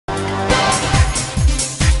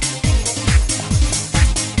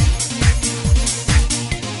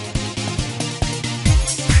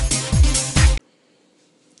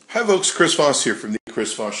Hi folks, Chris Voss here from the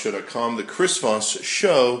chrisvossshow.com, the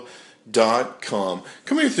chrisvossshow.com.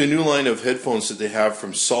 Coming with a new line of headphones that they have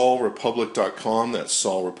from solrepublic.com, that's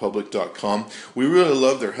solrepublic.com. We really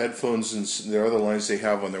love their headphones and their other lines they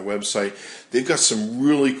have on their website. They've got some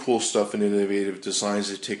really cool stuff and innovative designs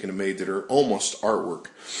they've taken and made that are almost artwork.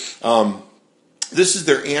 This is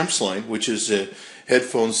their amps line, which is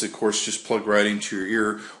headphones that, of course, just plug right into your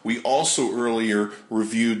ear. We also earlier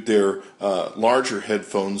reviewed their larger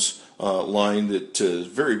headphones line that is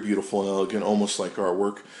very beautiful and elegant, almost like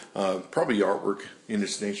artwork. Probably artwork in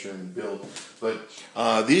its nature and build. But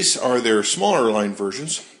these are their smaller line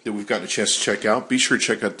versions that we've gotten a chance to check out. Be sure to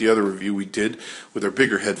check out the other review we did with our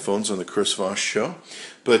bigger headphones on the Chris Voss Show.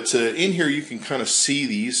 But in here you can kind of see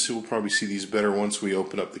these. So we'll probably see these better once we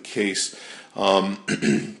open up the case.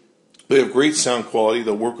 They have great sound quality.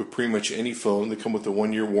 They'll work with pretty much any phone. They come with a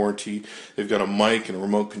 1-year warranty. They've got a mic and a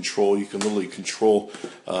remote control. You can literally control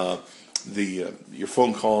your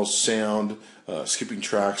phone calls, sound, skipping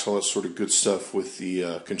tracks, all that sort of good stuff with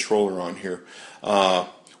the controller on here.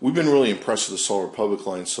 We've been really impressed with the Sol Republic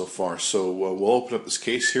line so far. So we'll open up this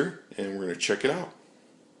case here and we're going to check it out.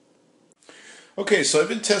 Okay, so I've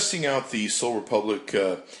been testing out the Sol Republic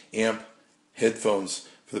amp headphones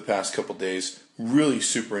for the past couple days. Really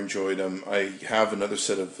super enjoyed them. I have another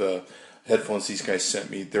set of headphones these guys sent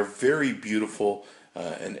me. They're very beautiful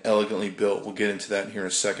and elegantly built. We'll get into that in here in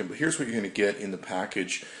a second. But here's what you're going to get in the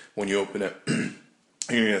package when you open it. You're going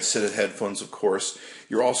to get a set of headphones, of course.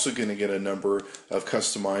 You're also going to get a number of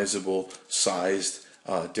customizable sized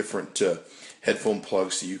different headphone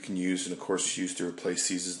plugs that you can use, and of course use to replace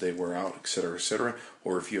these as they wear out, etc., etc.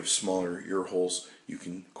 Or if you have smaller ear holes, you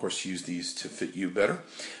can of course use these to fit you better.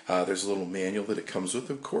 There's a little manual that it comes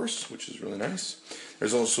with, of course, which is really nice.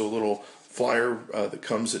 There's also a little flyer that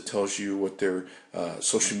comes that tells you what their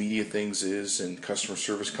social media things is and customer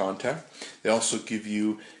service contact. They also give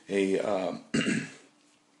you a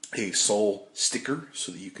a Sol sticker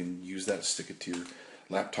so that you can use that, stick it to your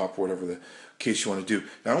laptop or whatever the case you want to do.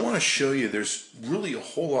 Now I want to show you there's really a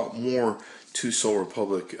whole lot more to Sol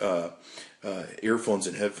Republic earphones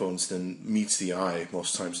and headphones than meets the eye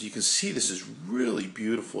most times. You can see this is really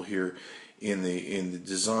beautiful here in the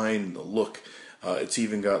design, the look. It's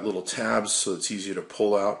even got little tabs so it's easier to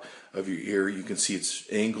pull out of your ear. You can see it's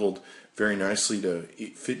angled very nicely to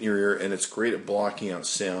fit in your ear, and it's great at blocking out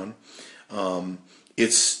sound.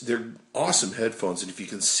 They're awesome headphones, and if you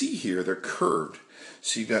can see here, they're curved.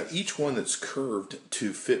 So you've got each one that's curved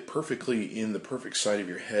to fit perfectly in the perfect side of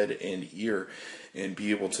your head and ear and be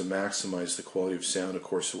able to maximize the quality of sound, of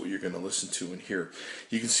course, of what you're going to listen to and hear.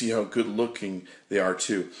 You can see how good looking they are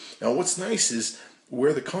too. Now what's nice is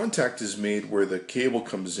where the contact is made, where the cable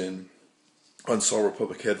comes in on Sol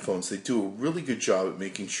Republic headphones, they do a really good job at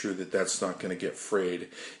making sure that that's not going to get frayed.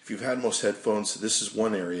 If you've had most headphones, this is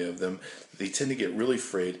one area of them. They tend to get really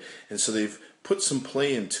frayed, and so they've put some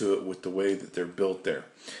play into it with the way that they're built there.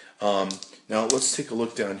 Now let's take a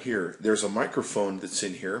look down here. There's a microphone that's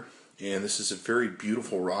in here, and this is a very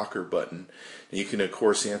beautiful rocker button. And you can of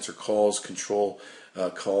course answer calls, control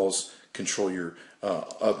your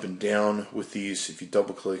up and down with these. If you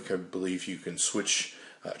double click, I believe you can switch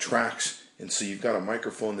tracks. And so you've got a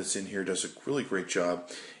microphone that's in here, does a really great job,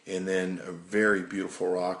 and then a very beautiful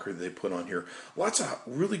rocker that they put on here. Lots of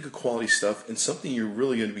really good quality stuff, and something you're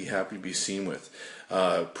really going to be happy to be seen with.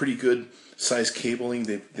 Pretty good size cabling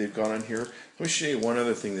they've got on here. Let me show you one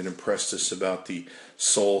other thing that impressed us about the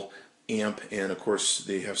Sol amp, and of course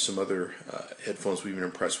they have some other headphones we've been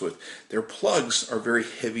impressed with. Their plugs are very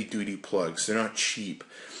heavy-duty plugs. They're not cheap.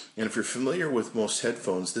 And if you're familiar with most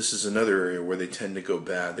headphones, this is another area where they tend to go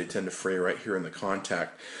bad. They tend to fray right here in the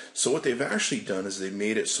contact. So what they've actually done is they've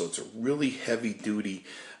made it so it's a really heavy-duty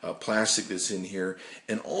plastic that's in here.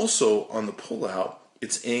 And also on the pull-out,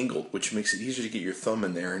 it's angled, which makes it easier to get your thumb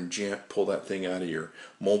in there and pull that thing out of your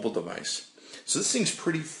mobile device. So this thing's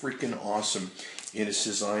pretty freaking awesome in its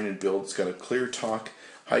design and build. It's got a clear talk,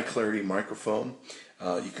 high-clarity microphone.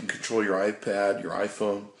 You can control your iPad, your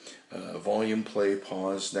iPhone, volume, play,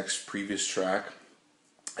 pause, next, previous track.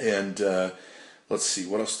 And let's see,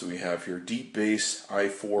 what else do we have here? Deep bass,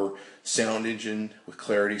 i4 sound engine with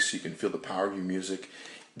clarity so you can feel the power of your music.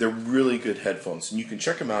 They're really good headphones, and you can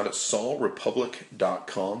check them out at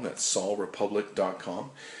solrepublic.com. That's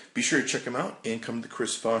solrepublic.com. Be sure to check them out and come to the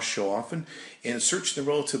Chris Voss Show often, and search the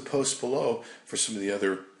relative posts below for some of the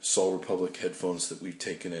other Sol Republic headphones that we've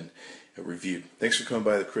taken and reviewed. Thanks for coming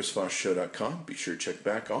by the chrisvossshow.com. Be sure to check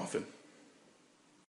back often.